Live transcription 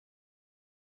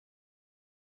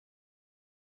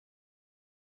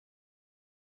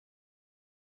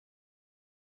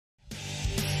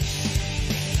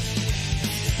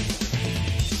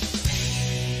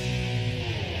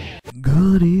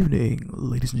Good evening,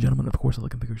 ladies and gentlemen. Of course, I like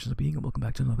configurations of being, and welcome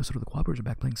back to another episode of the Cooperators. We're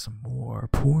back playing some more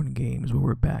porn games.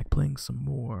 We're back playing some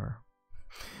more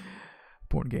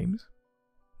porn games.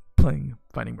 Finding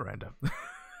Miranda.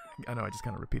 I know I just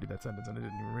kind of repeated that sentence and I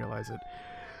didn't even realize it.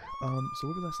 So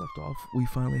where we last left off, we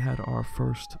finally had our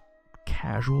first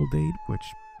casual date, which,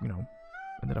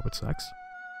 ended up with sex.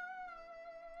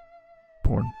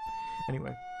 Porn.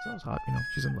 Anyway, so that was hot,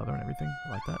 she's in leather and everything,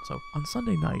 I like that. So, on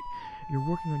Sunday night, you're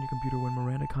working on your computer when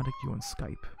Miranda contacted you on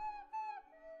Skype.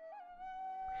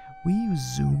 We use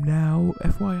Zoom now,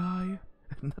 FYI,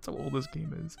 and that's how old this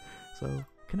game is. So,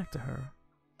 connect to her.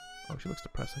 Oh, she looks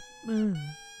depressing.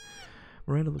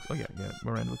 Miranda looks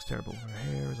terrible. Her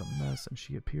hair is a mess, and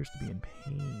she appears to be in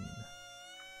pain.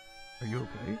 Are you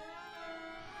okay?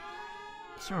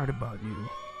 Sorry to bother you.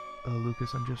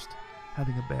 Lucas, I'm just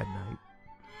having a bad night.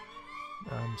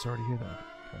 I'm sorry to hear that.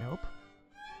 Can I help?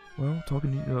 Well,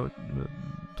 talking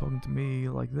to me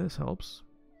like this helps.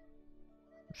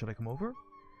 Should I come over?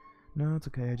 No, it's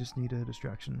okay. I just need a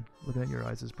distraction. Looking at your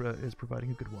eyes is providing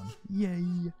a good one.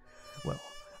 Yay! Well,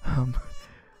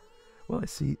 I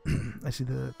see. I see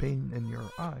the pain in your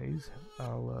eyes.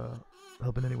 I'll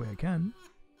help in any way I can.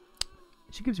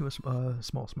 She gives you a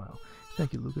small smile.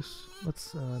 Thank you, Lucas.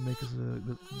 Let's make this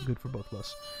good for both of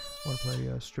us. Want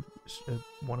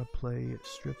to play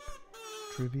strip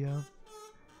trivia?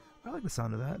 I like the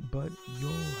sound of that, but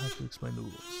you'll have to explain the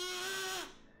rules.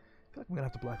 I feel like I'm gonna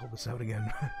have to black all this out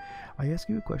again. I ask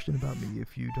you a question about me.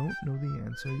 If you don't know the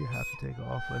answer, you have to take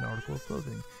off an article of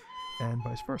clothing, and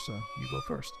vice versa. You go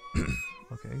first.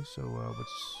 Okay. So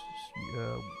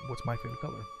what's my favorite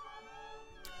color?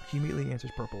 She immediately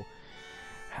answers purple.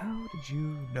 How did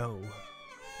you know?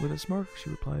 With a smirk, she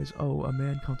replies, "Oh, a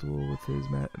man comfortable with his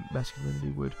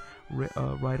masculinity would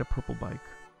ride a purple bike."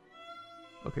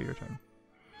 Okay, your turn.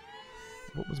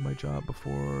 What was my job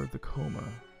before the coma?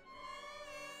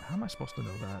 How am I supposed to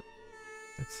know that?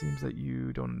 It seems that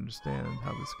you don't understand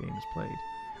how this game is played.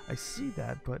 I see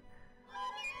that, but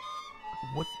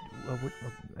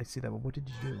I see that, but what did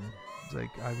you do? It's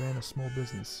like, I ran a small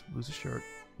business. Lose a shirt,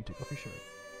 you take off your shirt.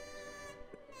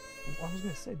 Well, I was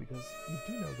gonna say, because you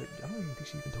do know that, I don't even think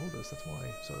she even told us, that's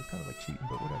why, so it's kind of like cheating,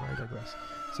 but whatever, I digress.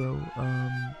 So,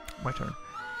 my turn.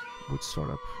 Which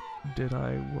startup did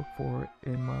I work for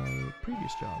in my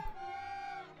previous job?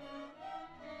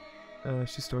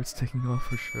 She starts taking off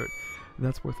her shirt.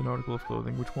 That's worth an article of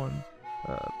clothing. Which one?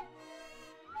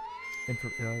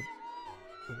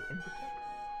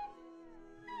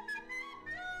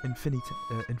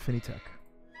 Infinitech.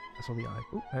 I saw the eye.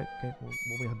 Oh, okay, well,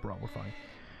 we had bra, we're fine.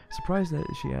 Surprised that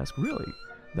she asked, really?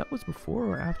 That was before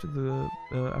or after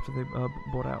after they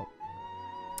bought out?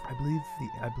 I believe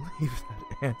that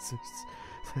answers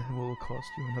will cost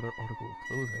you another article of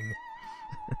clothing.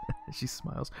 She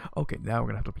smiles. Okay, now we're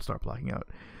gonna have to start blacking out.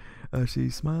 She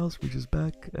smiles, reaches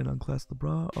back, and unclasps the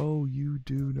bra. Oh, you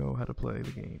do know how to play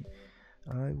the game.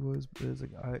 It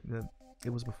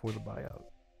was before the buyout.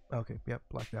 Okay, yep,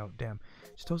 blacked out. Damn.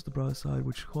 She tosses the bra aside,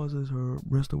 which causes her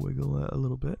wrist to wiggle a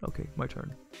little bit. Okay, my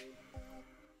turn.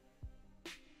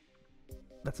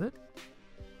 That's it?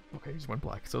 Okay, just went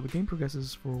black. So the game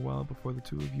progresses for a while before the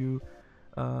two of you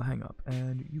hang up,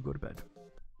 and you go to bed.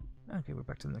 Okay, we're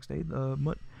back to the next day.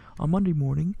 On Monday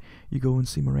morning, you go and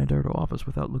see Miranda at her office.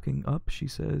 Without looking up, she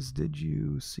says, "Did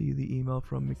you see the email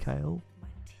from Mikhail?"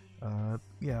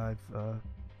 Yeah,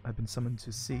 I've been summoned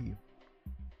to see.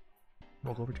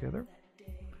 Walk over together.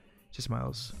 She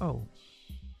smiles. Oh,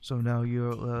 so now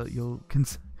you'll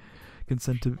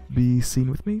consent to be seen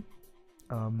with me?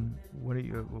 When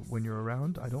you're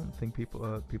around? I don't think people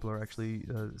are actually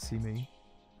see me.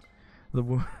 The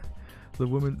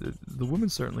women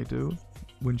certainly do.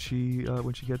 When she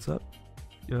gets up,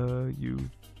 you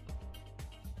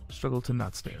struggle to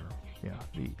not stare. Yeah,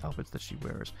 the outfits that she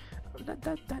wears.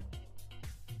 That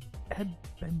head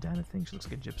bandana thing, she looks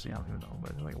like a gypsy. I don't even know,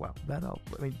 but like, wow, that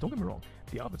outfit. I mean, don't get me wrong,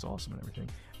 the outfit's awesome and everything,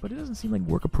 but it doesn't seem like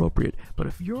work appropriate. But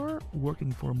if you're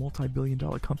working for a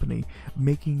multi-billion-dollar company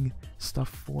making stuff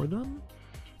for them,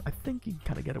 I think you can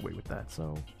kind of get away with that.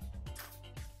 So,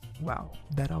 wow,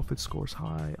 that outfit scores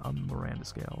high on the Miranda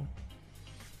scale.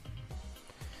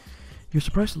 You're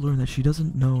surprised to learn that she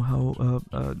doesn't know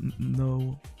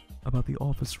about the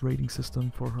office rating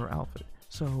system for her outfit.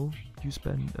 So you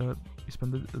spend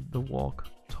the walk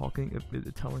telling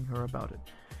her about it.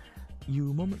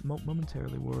 You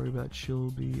momentarily worry that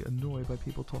she'll be annoyed by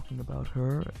people talking about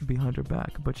her behind her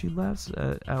back, but she laughs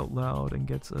out loud and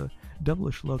gets a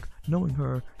devilish look. Knowing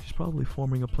her, she's probably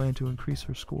forming a plan to increase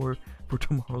her score for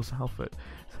tomorrow's outfit.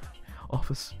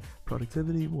 Office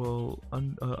productivity will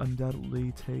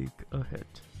undoubtedly take a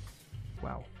hit.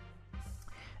 Wow.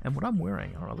 And what I'm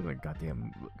wearing, I don't know, I look like a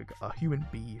goddamn a human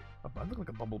bee. I look like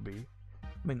a bumblebee. I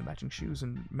mean, the matching shoes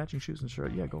and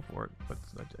shirt. Yeah, go for it. But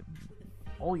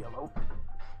all yellow.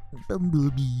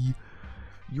 Bumblebee.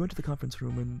 You enter the conference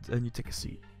room and you take a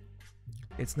seat.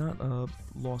 It's not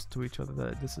lost to each other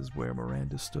that this is where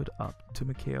Miranda stood up to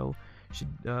Mikhail. She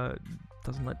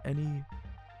doesn't let any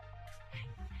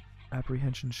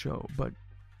apprehension show, but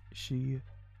she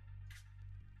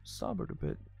sobered a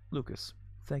bit. Lucas,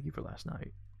 thank you for last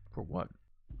night. For what?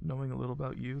 Knowing a little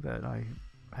about you that I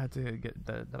had to get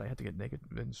naked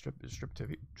and strip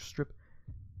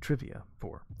trivia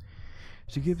for.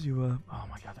 She gives you a, oh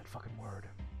my god, that fucking word.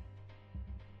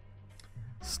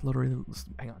 Sluttery.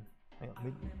 Hang on.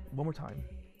 One more time.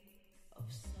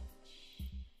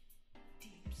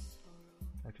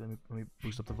 Actually, let me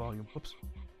boost up the volume. Whoops.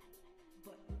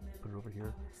 Put it over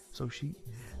here. So she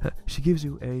gives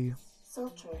you a.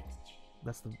 Sultry.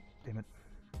 That's the. Damn it.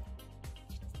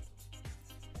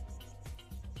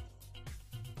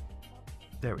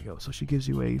 There we go. So she gives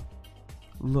you a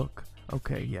look.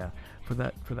 Okay, yeah. For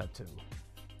that too.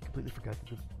 Completely forgot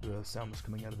that the sound was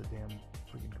coming out of the damn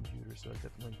freaking computer, so I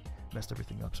definitely messed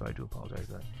everything up, so I do apologize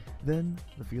for that. Then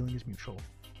the feeling is mutual.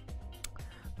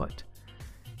 But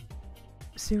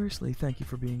seriously, thank you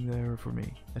for being there for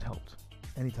me. It helped.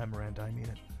 Anytime, Miranda, I mean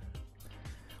it.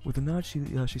 With a nod,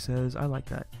 she says, "I like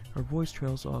that." Her voice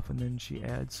trails off, and then she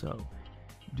adds, "So,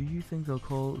 do you think they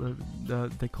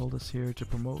called us here to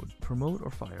promote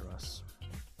or fire us?"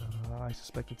 I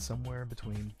suspect it's somewhere in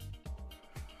between.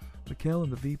 Mikhail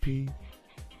and the VP.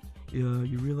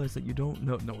 You realize that you don't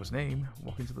know his name.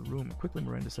 Walk into the room. Quickly,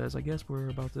 Miranda says, "I guess we're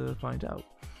about to find out."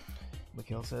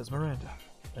 Mikhail says, "Miranda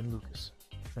and Lucas,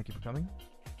 thank you for coming."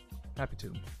 "Happy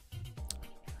to."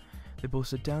 They both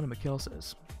sit down, and Mikhail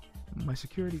says, My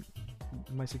security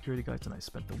guys and I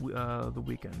spent the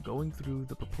weekend going through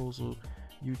the proposal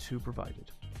you two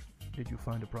provided. Did you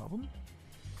find a problem?"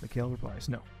 Mikhail replies,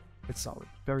 "No, it's solid,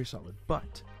 very solid,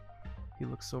 but..." He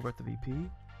looks over at the VP.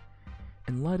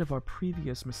 "In light of our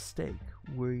previous mistake,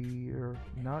 we're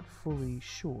not fully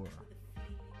sure."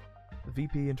 The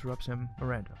VP interrupts him.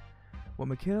 "Miranda, what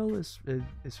Mikhail is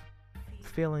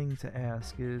failing to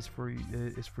ask is for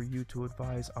you to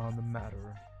advise on the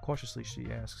matter." Cautiously,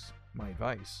 she asks, "My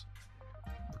advice?"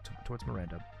 Towards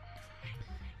Miranda.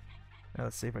 Now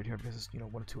let's save right here because it's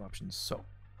one of two options. So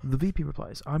the VP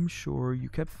replies, "I'm sure you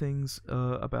kept things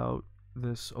about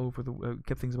this over the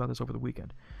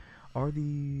weekend. Are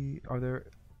there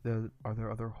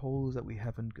other holes that we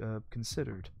haven't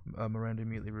considered?" Miranda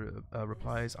immediately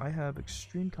replies, "I have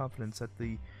extreme confidence that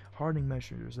the hardening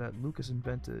measures that Lucas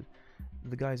invented,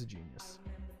 the guy's a genius."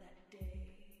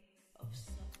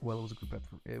 Well, it was a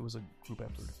group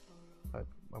effort.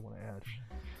 I want to add.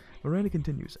 Miranda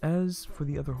continues, "As for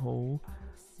the other hole,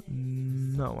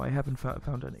 no, I haven't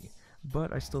found any.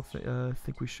 But I still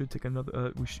think we should take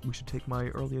another. We should take my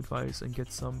early advice and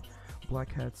get some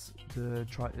black hats to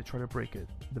try to break it."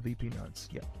 The VP nods.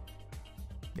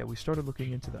 Yeah, we started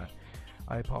looking into that.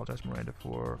 I apologize, Miranda,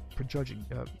 for prejudging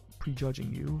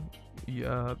you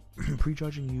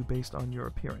based on your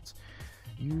appearance.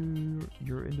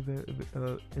 Your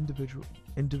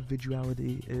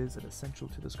individuality is an essential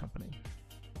to this company.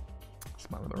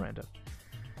 Smile at Miranda.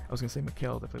 I was gonna say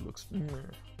Mikhail definitely looks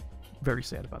very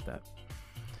sad about that.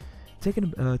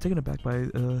 Taken aback by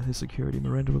his security,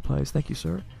 Miranda replies, "Thank you,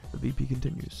 sir." The VP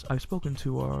continues, "I've spoken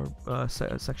to our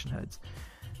section heads.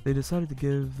 They decided to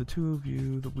give the two of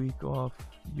you the week off.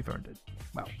 You've earned it."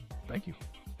 Wow, thank you.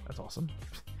 That's awesome.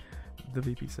 The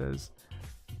VP says,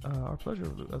 Our pleasure,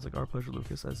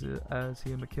 Lucas," as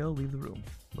he and Mikhail leave the room.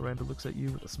 Miranda looks at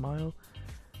you with a smile.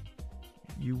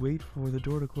 You wait for the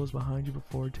door to close behind you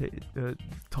before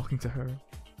talking to her.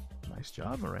 "Nice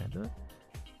job, Miranda.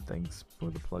 Thanks for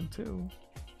the plug, too."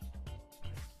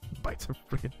 Bites her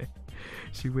freaking neck.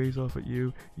 She waves off at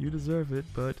you. "You deserve it,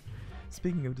 but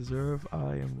speaking of deserve,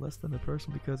 I am less than a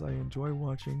person because I enjoy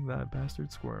watching that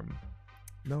bastard squirm."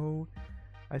 "No,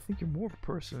 I think you're more of a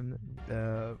person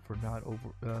for not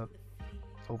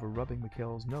over rubbing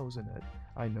Mikhail's nose in it.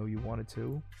 I know you wanted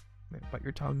to. Bite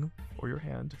your tongue or your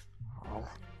hand." Oh,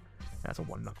 that's a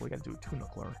one knuckle. You gotta do a two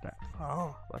knuckler.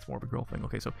 Oh, that's more of a girl thing.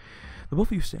 Okay, so the both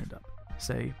of you stand up.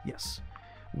 Say, "Yes,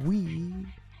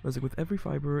 with every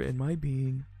fiber in my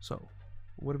being. So,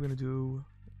 what are we gonna do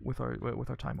with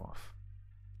our time off?"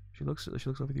 She looks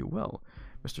over at you. "Well,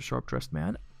 Mr. Sharp-dressed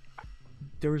man,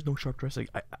 there is no sharp dressing.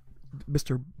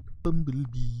 Mr.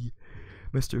 Bumblebee,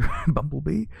 Mr.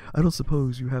 Bumblebee, I don't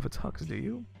suppose you have a tux, do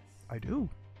you?" "I do."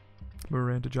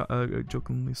 Miranda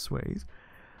jokingly sways.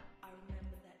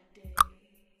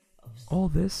 All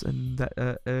this and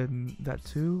that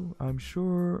too. I'm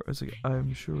sure.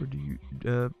 I'm sure.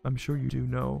 I'm sure you do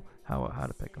know how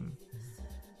to pick them.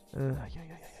 Yeah.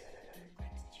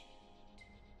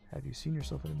 Have you seen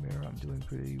yourself in the mirror? I'm doing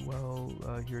pretty well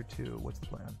here too. What's the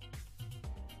plan?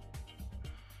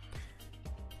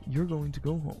 You're going to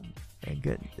go home and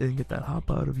get that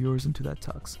hop out of yours into that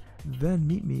tux. Then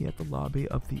meet me at the lobby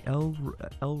of the El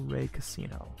Rey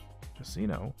Casino.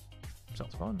 Casino?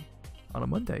 Sounds fun. On a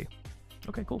Monday.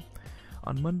 Okay, cool.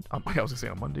 I was gonna say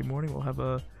on Monday morning we'll have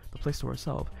the place to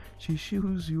ourselves. She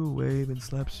shoos you a wave and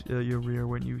slaps your rear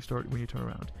when you turn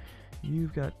around.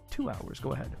 You've got 2 hours.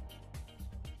 Go ahead.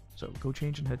 So go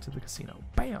change and head to the casino.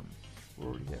 Bam! We're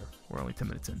already there. We're only 10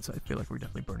 minutes in, so I feel like we're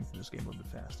definitely burning through this game a little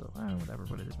bit fast. So whatever,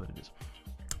 but it is what it is.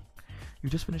 You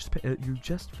just finished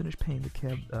paying the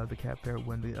cab fare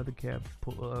when the other cab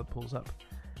pulls up,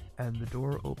 and the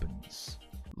door opens.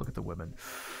 Look at the woman.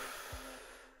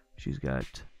 She's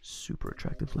got super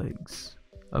attractive legs.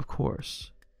 Of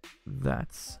course,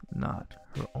 that's not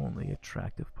her only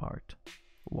attractive part.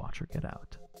 Watch her get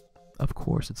out. Of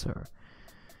course, it's her.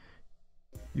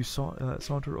 You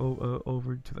saunter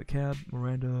over to the cab.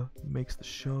 Miranda makes the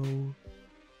show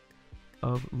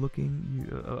of looking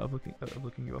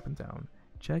you up and down.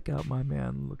 Check out my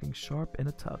man, looking sharp in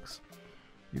a tux.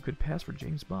 You could pass for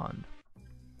James Bond.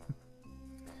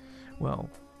 Well,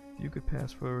 you could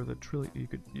pass for the trillion.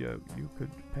 You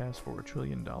could pass for $1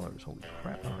 trillion. Holy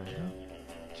crap, Miranda!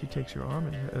 She takes your arm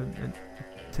and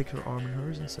takes her arm in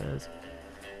hers and says,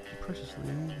 precisely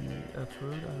the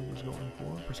effort I was going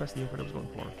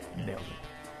for. Nailed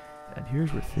it. And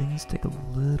here's where things take a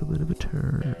little bit of a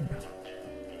turn.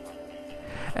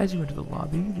 As you enter the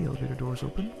lobby, the elevator doors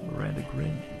open. Miranda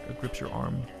grips your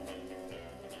arm,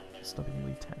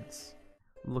 stubbornly tense.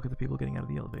 Look at the people getting out of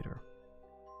the elevator.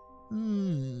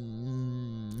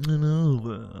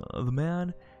 The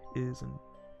man is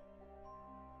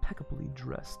impeccably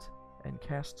dressed and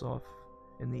casts off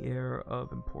in the air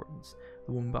of importance.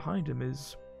 The woman behind him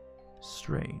is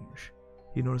strange.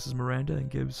 He notices Miranda and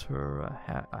gives her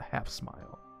a half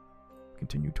smile.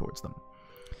 Continue towards them.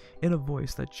 In a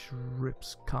voice that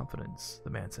drips confidence, the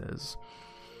man says,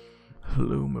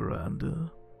 "Hello,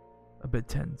 Miranda." A bit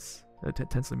tense.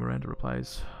 Tensely, Miranda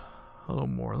replies, "Hello,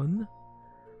 Moreland."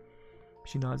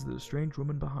 She nods to the strange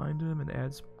woman behind him and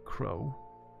adds, "Crow."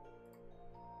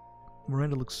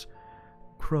 Miranda looks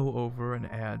Crow over and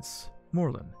adds,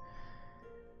 "Moreland,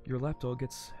 your lapdog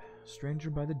gets stranger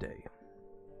by the day."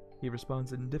 He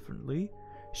responds indifferently,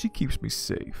 "She keeps me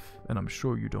safe, and I'm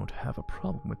sure you don't have a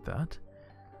problem with that."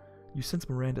 You sense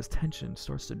Miranda's tension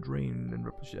starts to drain,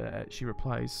 and she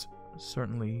replies,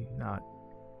 "Certainly not."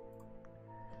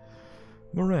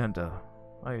 "Miranda,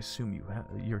 I assume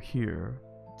you're here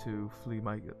to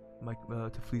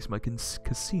fleece my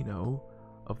casino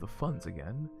of the funds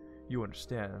again. You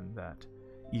understand that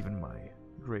even my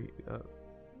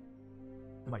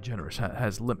generous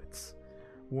has limits."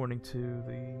 Warning to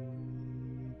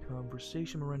the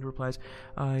conversation, Miranda replies,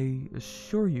 "I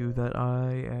assure you that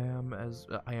I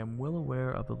am well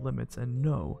aware of the limits and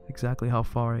know exactly how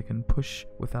far I can push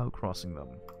without crossing them."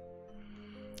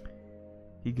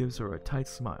 He gives her a tight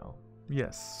smile.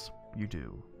 "Yes, you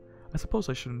do. I suppose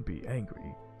I shouldn't be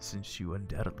angry, since you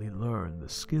undoubtedly learned the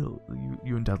skill.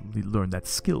 You undoubtedly learned that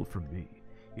skill from me."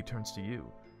 He turns to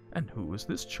you. "And who is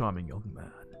this charming young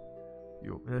man?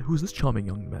 Who's this charming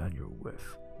young man you're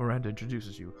with?" Miranda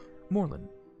introduces you. "Moreland,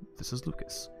 this is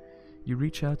Lucas." You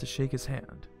reach out to shake his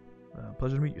hand.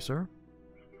 "Pleasure to meet you, sir."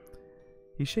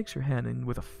 He shakes your hand in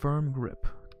with a firm grip.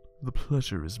 "The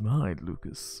pleasure is mine,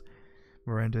 Lucas."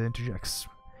 Miranda interjects.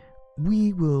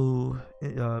 You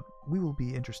will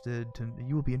be interested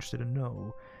to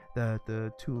know that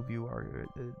the two of you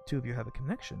have a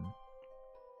connection."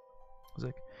 It's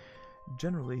like,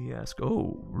 generally he asks,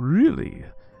 "Oh, really?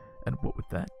 And what would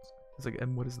that?" It's like,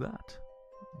 "And what is that?"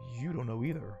 "You don't know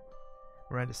either."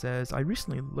 Miranda says, "I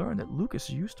recently learned that Lucas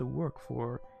used to work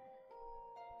for..."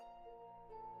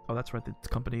 Oh, that's right, the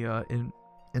company I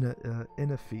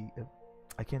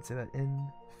can't say that.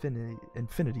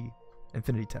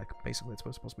 Infinity Tech, basically, that's what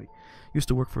it's supposed to be. "Used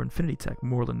to work for Infinity Tech."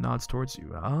 Moreland nods towards you.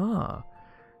 "Ah,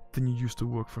 then you used to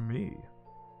work for me."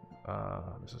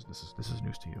 This is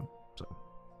news to you. So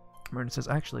Miranda says,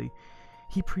 "Actually,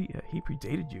 he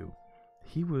predated you.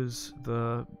 He was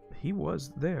their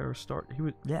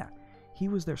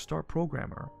star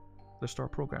programmer,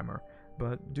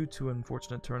 but due to an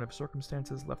unfortunate turn of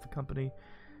circumstances, left the company.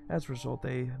 As a result,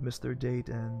 they missed their date,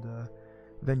 and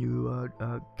venue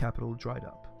capital dried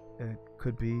up. It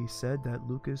could be said that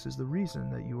Lucas is the reason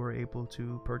that you were able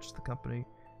to purchase the company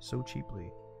so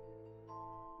cheaply."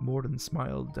 Morden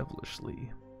smiled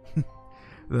devilishly.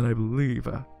 Then I believe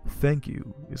thank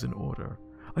you is in order.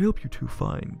 I hope you two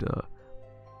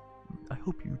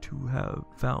have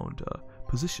found a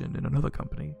position in another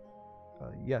company.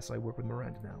 Yes, I work with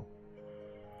Miranda now.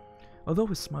 Although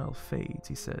his smile fades,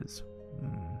 he says,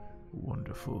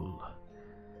 wonderful.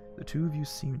 The two of you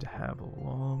seem to have a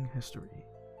long history.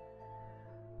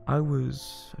 I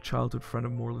was a childhood friend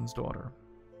of Moreland's daughter.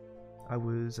 I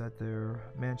was at their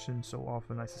mansion so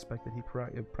often I suspect that he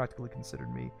practically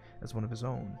considered me as one of his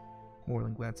own.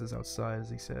 Moreland glances outside as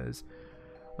he says,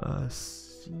 a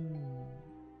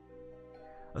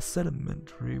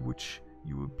sedimentary which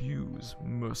you abuse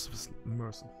mercilessly.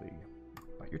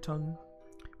 Bite your tongue.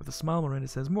 With a smile, Miranda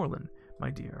says, Moreland, my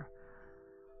dear,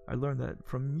 I learned that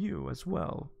from you as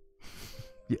well.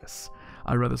 Yes,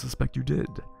 I rather suspect you did.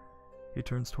 He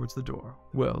turns towards the door.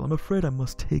 Well, I'm afraid I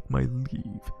must take my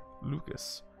leave.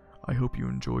 Lucas, I hope you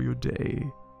enjoy your day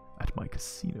at my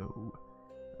casino.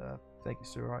 Thank you,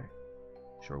 sir. I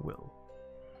sure will.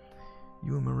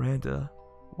 You and Miranda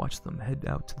watch them head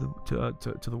out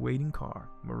to the waiting car.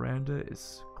 Miranda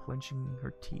is clenching her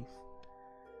teeth.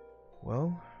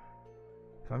 Well,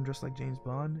 if I'm dressed like James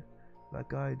Bond, that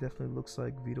guy definitely looks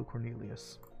like Vito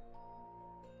Cornelius.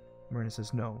 Miranda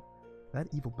says, no. That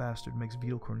evil bastard makes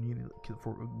Vito Cornelius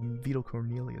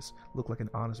look like an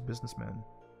honest businessman.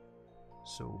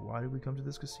 So why did we come to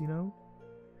this casino?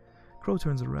 Crow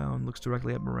turns around, looks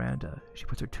directly at Miranda. She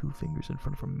puts her two fingers in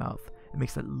front of her mouth and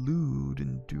makes that lewd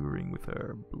enduring with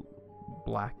her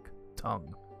black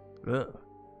tongue. Ugh.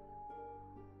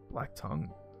 Black tongue?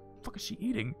 What the fuck is she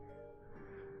eating?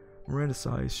 Miranda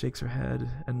sighs, shakes her head,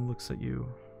 and looks at you,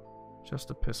 just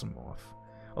to piss him off.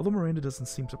 Although Miranda doesn't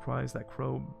seem surprised that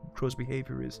Crow's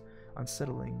behavior is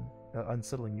unsettling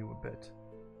you a bit.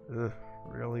 Ugh,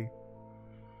 really?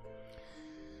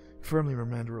 Firmly,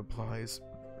 Miranda replies,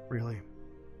 really?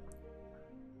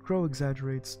 Crow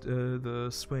exaggerates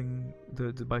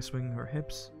by swinging her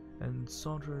hips and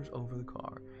saunters over the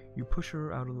car. You push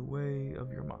her out of the way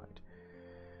of your mind.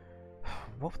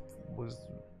 What was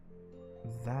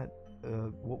that?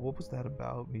 What was that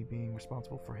about me being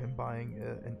responsible for him buying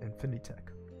an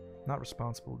Infinitech? Not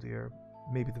responsible, dear.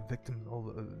 Maybe the victim,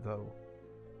 though.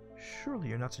 Surely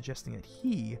you're not suggesting that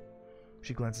he...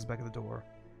 She glances back at the door.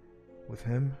 With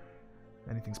him,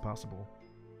 anything's possible.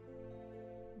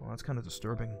 Well, that's kind of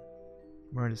disturbing.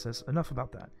 Miranda says, enough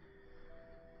about that.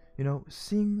 You know,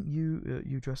 seeing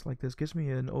you dressed like this gives me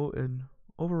an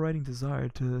overriding desire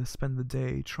to spend the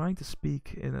day trying to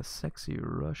speak in a sexy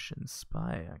Russian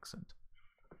spy accent.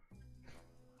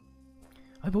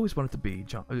 I've always wanted to be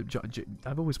James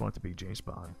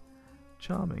Bond.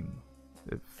 Charming,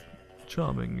 if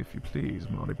you please,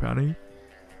 Monty Penny.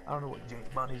 I don't know what James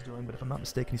Bond is doing, but if I'm not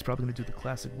mistaken, he's probably going to do the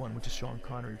classic one, which is Sean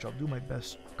Connery, which I'll do my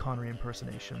best Connery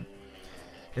impersonation.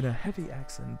 In a heavy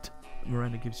accent,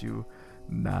 Miranda gives you,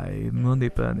 "Nej, Monty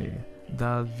Penny,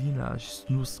 da vina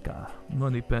snuska,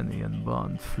 Monty Penny and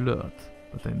Bond flirt,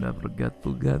 but they never get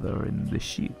together in the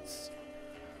sheets.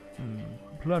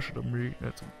 Pleasure to me,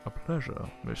 it's a pleasure,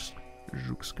 Miss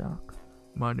Zhukskak.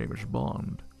 My name is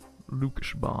Bond,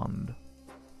 Lucas Bond."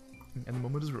 And the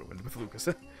moment is ruined with Lucas.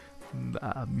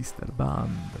 Mr.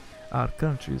 Bond, our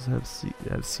countries have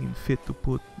seen fit to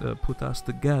put us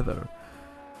together.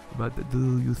 But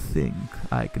do you think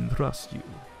I can trust you?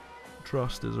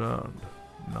 Trust is earned,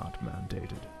 not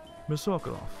mandated. Miss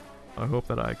Sokolov, I hope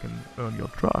that I can earn your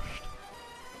trust.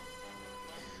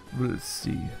 We'll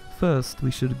see. First,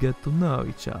 we should get to know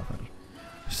each other.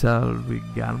 Shall we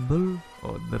gamble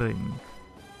or drink?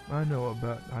 I know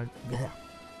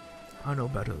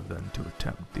better than to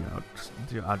attempt to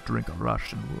outdrink a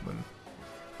Russian woman.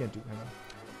 Can't do him.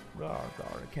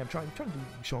 I'm trying to do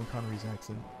Sean Connery's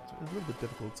accent. It's a little bit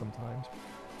difficult sometimes.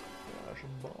 Russian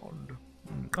Bond.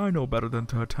 I know better than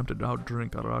to attempt to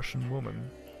outdrink a Russian woman.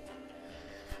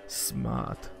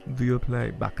 Smart. Do you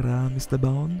play baccarat, Mr.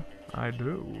 Bond? I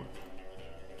do.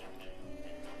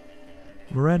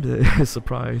 Miranda is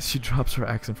surprised. She drops her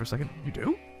accent for a second. You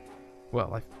do?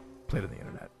 Well, I've played on the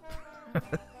internet. I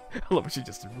love what she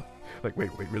just like,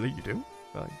 wait, really? You do?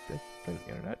 I played on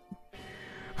the internet.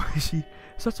 She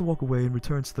starts to walk away and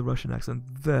returns to the Russian accent.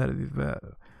 Very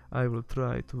well. I will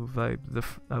try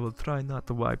not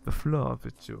to wipe the floor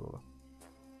with you.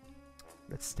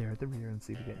 Let's stare at the rear and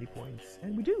see if we get any points.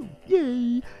 And we do!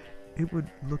 Yay! It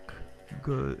would look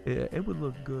good. It would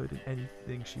look good in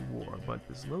anything she wore, but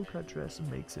this low-cut dress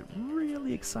makes it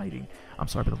really exciting. I'm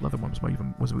sorry, but the leather one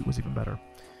was even better.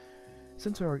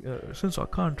 Since our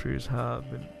countries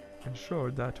have been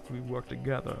ensured that we work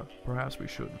together, perhaps we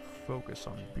should focus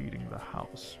on beating the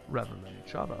house rather than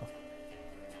each other.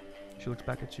 She looks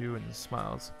back at you and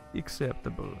smiles.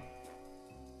 Acceptable.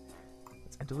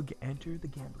 Let's enter the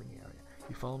gambling area.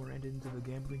 You follow Miranda into the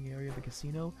gambling area of the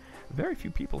casino. Very few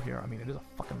people here. I mean, it is a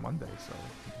fucking Monday, so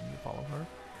you follow her.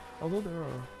 Although there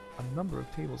are a number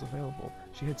of tables available,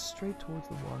 she heads straight towards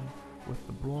the one with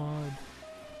the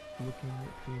broad-looking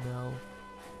female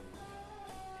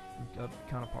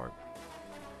counterpart.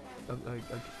 I'm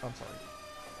sorry.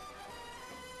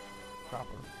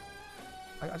 Proper.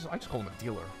 I just call him a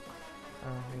dealer.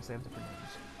 I guess they have different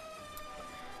names.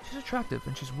 She's attractive,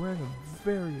 and she's wearing a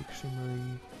very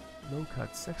extremely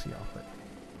low-cut, sexy outfit.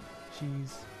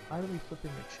 She's idly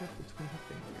flipping a chip between her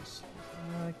fingers.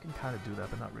 I can kind of do that,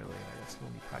 but not really. I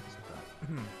still need practice with that. Let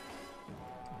me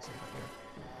say that here.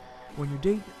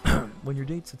 When your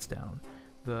date sits down,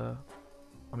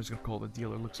 I'm just gonna call the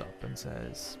dealer looks up and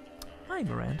says, "Hi,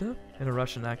 Miranda," in a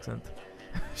Russian accent.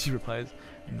 She replies,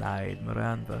 "Night,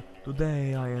 Miranda.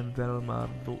 Today I am Velma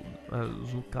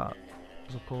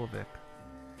Zukovic,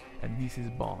 and this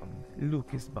is Bond,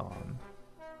 Lucas Bond.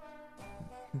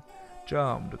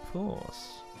 Charmed, of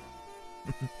course."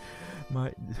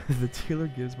 The dealer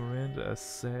gives Miranda a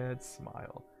sad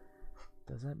smile.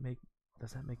 Does that make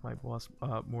my boss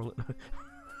more?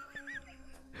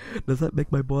 Does that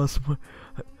make my boss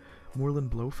Moreland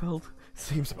Blofeld?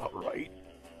 Seems about right.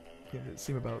 Yeah, it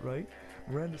seem about right.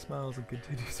 Miranda smiles and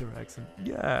continues her accent.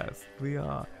 Yes, we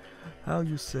are. How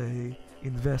you say,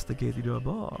 investigating your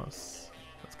boss.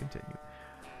 Let's continue.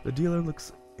 The dealer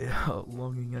looks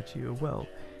longing at you. Well,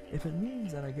 if it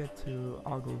means that I get to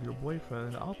ogle your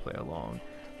boyfriend, I'll play along.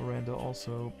 Miranda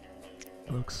also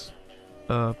looks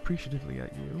appreciatively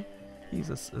at you. He's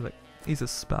a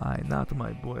spy, not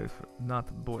my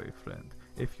boyfriend.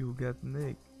 If you get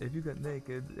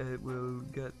naked, it will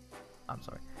get. I'm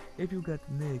sorry. If you get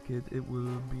naked, it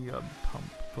will be a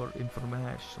pump for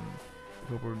information.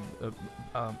 Cooper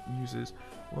uses.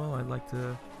 Well, I'd like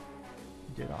to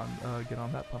get on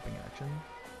that pumping action.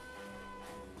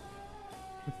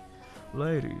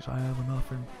 Ladies, I have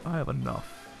enough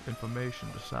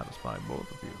information to satisfy both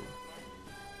of you.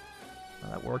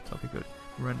 That worked. Okay, good.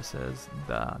 Miranda says,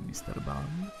 "Da, Mr.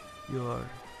 Bond, your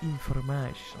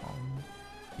information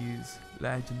is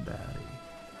legendary,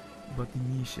 but the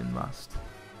mission must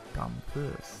come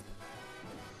first."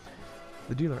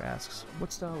 The dealer asks,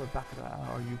 "What style of baccarat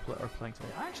are you playing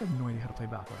today?" I actually have no idea how to play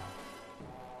baccarat.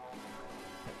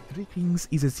 3 kings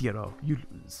is a 0. You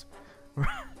lose.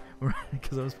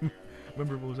 Because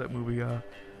remember what was that movie?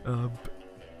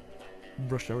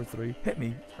 Rush Hour 3. Hit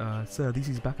me. Sir, this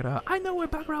is baccarat. I know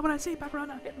what baccarat when I say baccarat.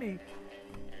 Now hit me.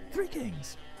 3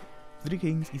 kings. 3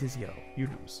 kings is a 0. You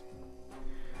lose.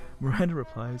 Miranda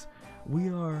replies, We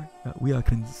are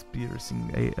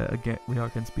conspiring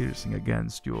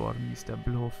against your Mr.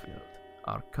 Blofeld.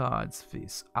 Our cards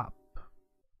face up.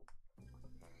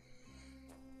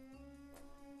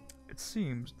 It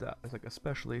seems that is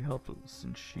especially helpful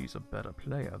since she's a better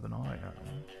player than I am.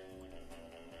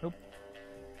 Nope.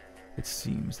 It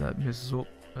seems that Miss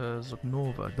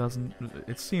Zoknova doesn't.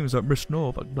 It seems that Miss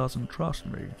Nova doesn't trust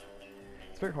me.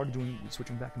 It's very hard to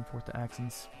switching back and forth to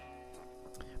accents.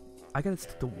 I gotta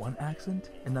stick to one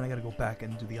accent, and then I gotta go back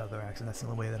and do the other accent. That's the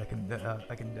only way that I can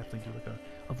definitely do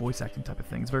a voice acting type of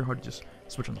thing. It's very hard to just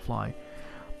switch on the fly.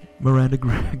 Miranda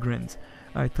grins.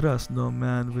 I trust no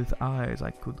man with eyes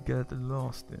I could get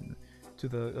lost in. To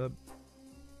the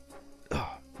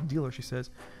dealer, she says,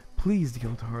 "Please,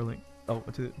 deal, darling." Oh,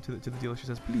 to the dealer, she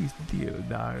says, "Please, deal,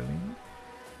 darling."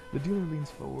 The dealer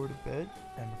leans forward a bit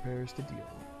and prepares to deal.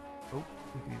 Oh,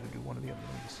 we can either do one or the other.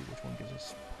 Let me just see which one gives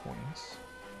us points.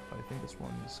 But I think this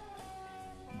one's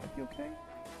might be okay.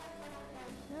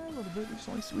 Yeah, a little bit.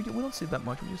 We don't see that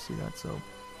much. We just see that. So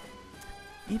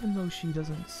even though she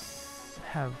doesn't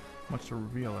have much to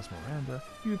reveal as Miranda,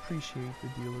 you appreciate the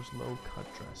dealer's low-cut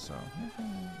dress. So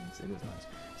it is nice.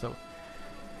 So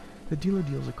the dealer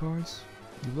deals the cards.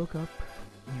 You look up.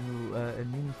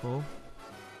 And meaningful.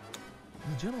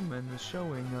 The gentleman is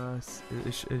showing a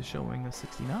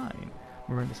 69.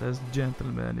 Miranda says,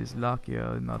 "Gentleman is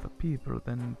luckier in other people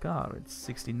than in cards.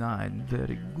 69,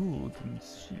 very good in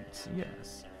sheets,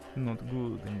 yes. Not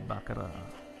good in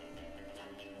baccarat."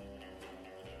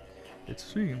 It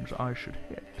seems I should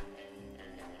hit.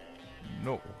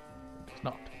 No, it is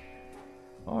not.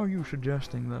 Are you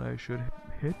suggesting that I should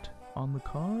hit on the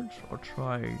cards or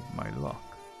try my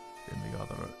luck in the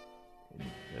other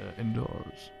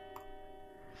indoors?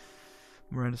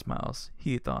 Miranda smiles.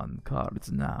 Hit on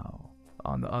cards now.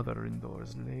 On the other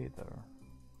indoors later.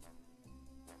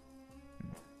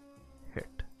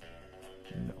 Hit.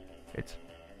 No, it's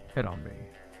hit on me.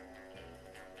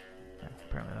 Yeah,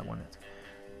 apparently that one hits.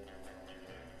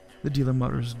 The dealer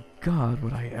mutters, God,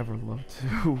 would I ever love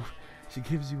to. She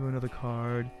gives you another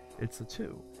card. It's a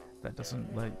 2. That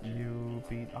doesn't let you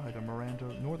beat either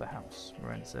Miranda nor the house.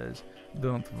 Miranda says,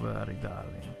 Don't worry,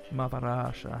 darling.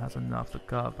 Maharasha has enough to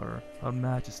cover Her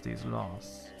Majesty's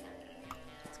loss.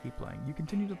 Let's keep playing. You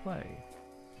continue to play.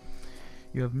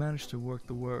 You have managed to work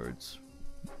the words.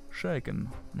 Shaken,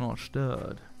 not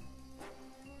stirred.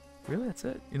 Really? That's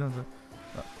it? You know,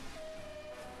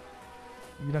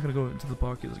 you're not gonna go into the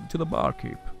barkeep. To the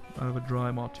barkeep, I have a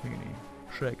dry martini.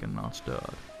 Shaken, not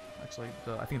stirred. Actually,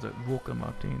 I think it's a vodka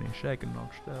martini. Shaken,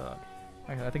 not stirred.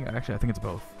 I think it's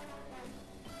both.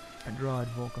 A dried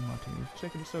vodka martini.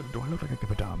 Shaken, not stirred. Do I look like I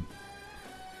give a damn?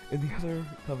 In the other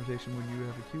conversation, when you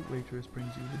have a cute waitress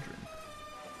brings you the drink.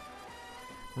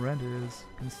 Miranda is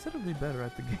considerably better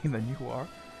at the game than you are.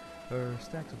 Her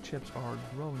stacks of chips are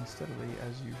growing steadily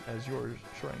as yours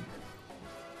shrink.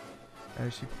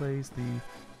 As she plays the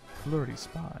flirty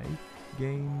spy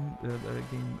game better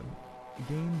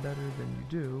than you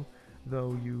do,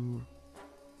 though you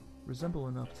resemble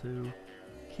enough to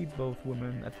keep both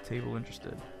women at the table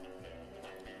interested.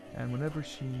 And whenever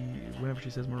she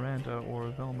says Miranda or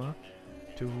Velma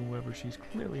to whoever, she's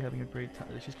clearly having a great time.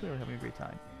 She's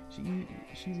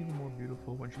even more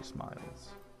beautiful when she smiles.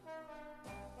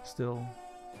 Still,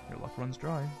 your luck runs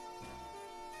dry.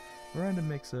 Miranda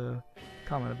makes a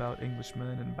comment about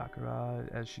Englishmen and baccarat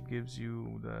as she gives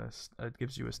you a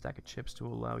stack of chips to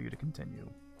allow you to continue.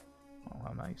 Oh,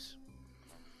 how nice!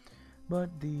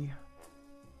 But the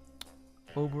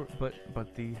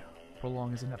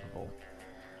prolong is inevitable.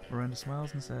 Miranda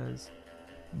smiles and says,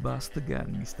 "Bust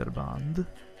again, Mr. Bond.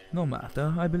 No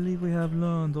matter. I believe we have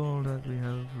learned all that we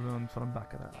have learned from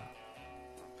baccarat."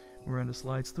 Miranda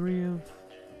slides 3 of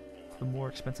the more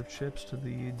expensive chips to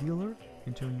the dealer.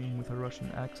 Continuing with her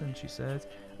Russian accent, she says,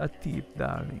 "A tip,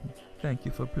 darling. Thank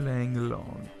you for playing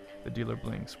alone." The dealer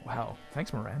blinks. Wow,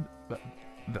 thanks, Miranda.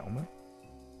 Velma.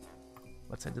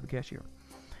 Let's head to the cashier.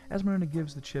 As Miranda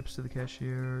gives the chips to the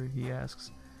cashier, he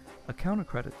asks, "A counter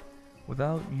credit."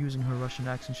 Without using her Russian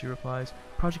accent, she replies,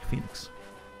 "Project Phoenix."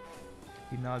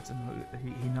 He nods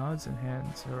and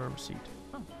hands her a receipt.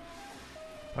 Oh.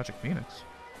 Project Phoenix.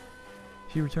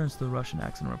 She returns to the Russian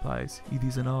accent and replies, "It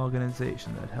is an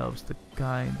organization that helps the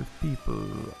kind of people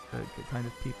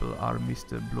our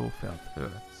Mr. Blofeld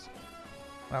hurts."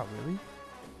 Wow, really?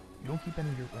 You don't keep any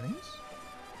of your winnings?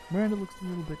 Miranda looks a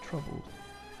little bit troubled,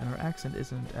 and her accent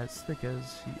isn't as thick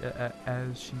as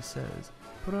she says,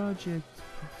 "Project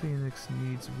Phoenix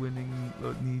needs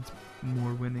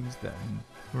more winnings than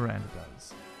Miranda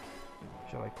does."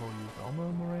 Shall I call you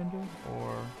Velma Miranda,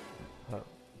 or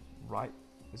right?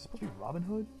 Is it supposed to be Robin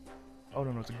Hood? Oh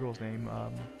no, it's a girl's name.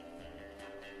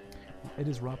 It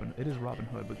is Robin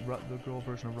Hood, but the girl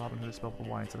version of Robin Hood is spelled with a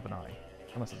Y instead of an I,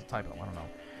 unless it's a typo. I don't know.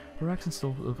 Her accent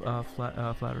still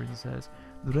flattering and says,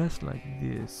 "Dressed like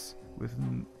this,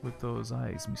 with those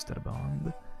eyes, Mr.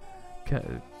 Bond,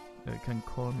 can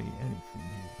call me anything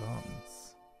he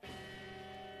wants."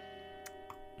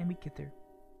 And we get there,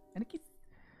 and a kiss.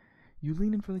 You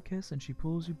lean in for the kiss, and she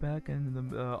pulls you back and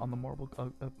on the marble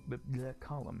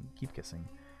column. Keep kissing.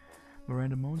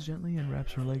 Miranda moans gently and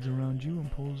wraps her legs around you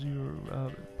and pulls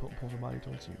her body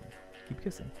towards you. Keep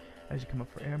kissing. As you come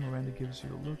up for air, Miranda gives you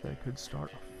a look that could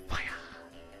start a fire.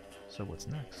 So what's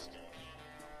next?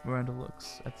 Miranda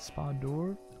looks at the spa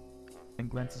door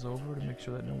and glances over to make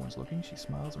sure that no one's looking. She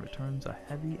smiles and returns to the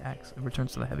heavy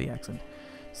accent.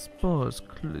 "Spa's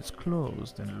it's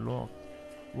closed and locked.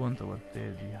 Wonder what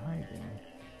they'd be hiding."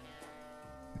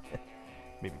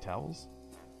 Maybe towels?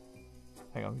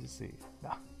 Hang on, let me just see.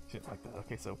 Nah, she didn't like that.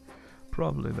 Okay, so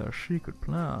probably their secret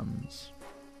plans.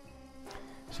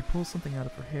 She pulls something out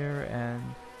of her hair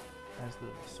and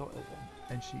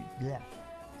she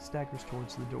staggers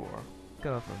towards the door.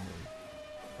 Cover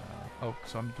me.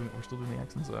 So we're still doing the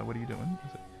accents. What are you doing?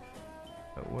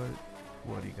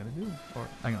 What are you gonna do? Or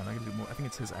hang on, I gotta do more. I think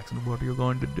it's his accent. What are you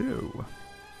going to do?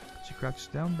 She crouches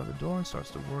down by the door and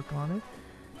starts to work on it.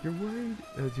 You're worried.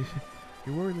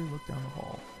 You worriedly look down the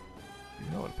hall. You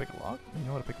know how to pick a lock? You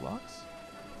know how to pick locks?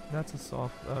 That's a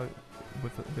soft.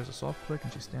 There's a soft click,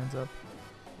 and she stands up.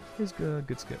 Is a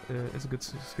good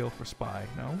skill for spy.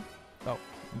 No. Oh,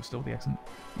 you still with the accent.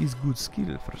 Is good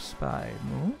skill for spy.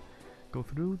 No. Go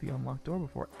through the unlocked door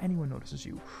before anyone notices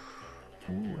you.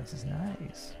 Ooh, this is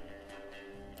nice.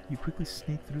 You quickly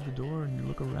sneak through the door and you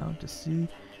look around to see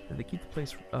that they keep the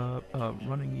place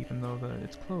running even though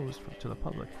it's closed to the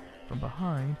public. From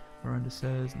behind, Miranda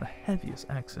says in the heaviest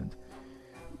accent,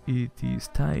 "It is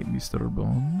time, Mr.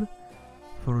 Bond,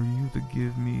 for you to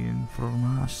give me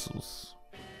informations."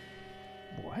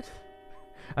 What?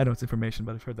 I know it's information,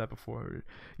 but I've heard that before.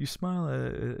 You smile,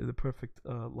 the perfect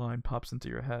line pops into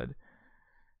your head.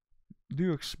 Do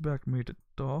you expect me to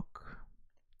talk?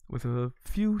 With a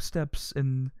few steps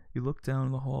in, you look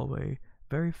down the hallway.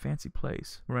 Very fancy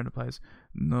place. Miranda replies,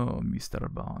 "No, Mr.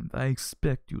 Bond, I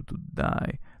expect you to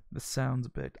die." This sounds a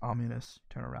bit ominous.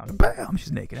 Turn around and BAM!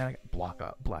 She's naked. And I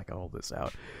black all this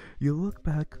out. You look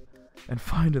back and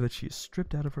find her that she is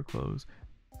stripped out of her clothes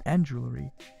and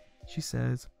jewelry. She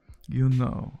says, You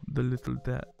know the little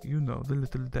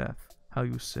death. How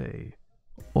you say,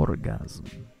 orgasm."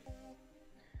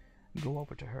 Go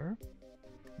over to her.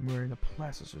 Miranda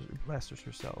plasters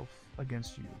herself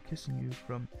against you, kissing you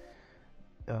from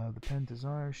the pen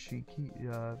desire. She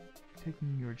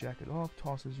taking your jacket off,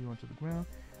 tosses you onto the ground.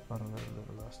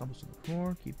 Stumbles to the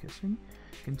floor. Keep kissing.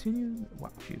 Continue.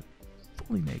 Wow, she's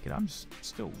fully naked. I'm just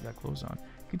still got clothes on.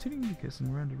 Continuing the kiss, and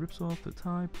Miranda rips off the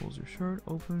tie, pulls your shirt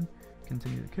open.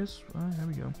 Continue the kiss. There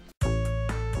we go.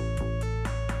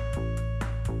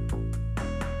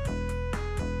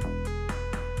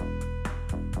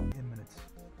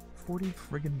 40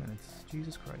 friggin' minutes.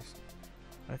 Jesus Christ.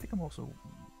 I think I'm also,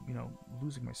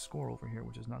 losing my score over here,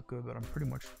 which is not good, but I'm pretty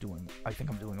much I think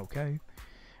I'm doing okay.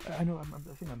 I know, I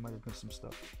think I might have missed some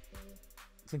stuff.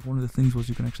 I think one of the things was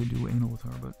you can actually do anal with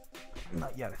her, but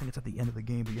not yet. I think it's at the end of the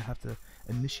game, but you have to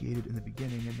initiate it in the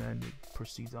beginning, and then it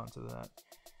proceeds on to that.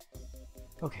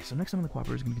 Okay, so next time on the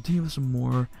Cooperator is going to continue with some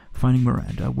more Finding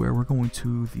Miranda, where we're going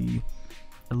to the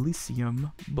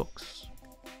Elysium books.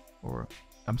 Or,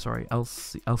 I'm sorry,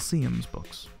 Elysium's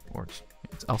books. Or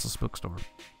it's Elsa's bookstore.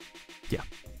 Yeah.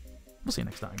 We'll see you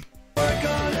next time. We're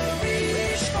gonna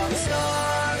reach for the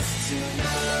stars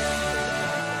tonight.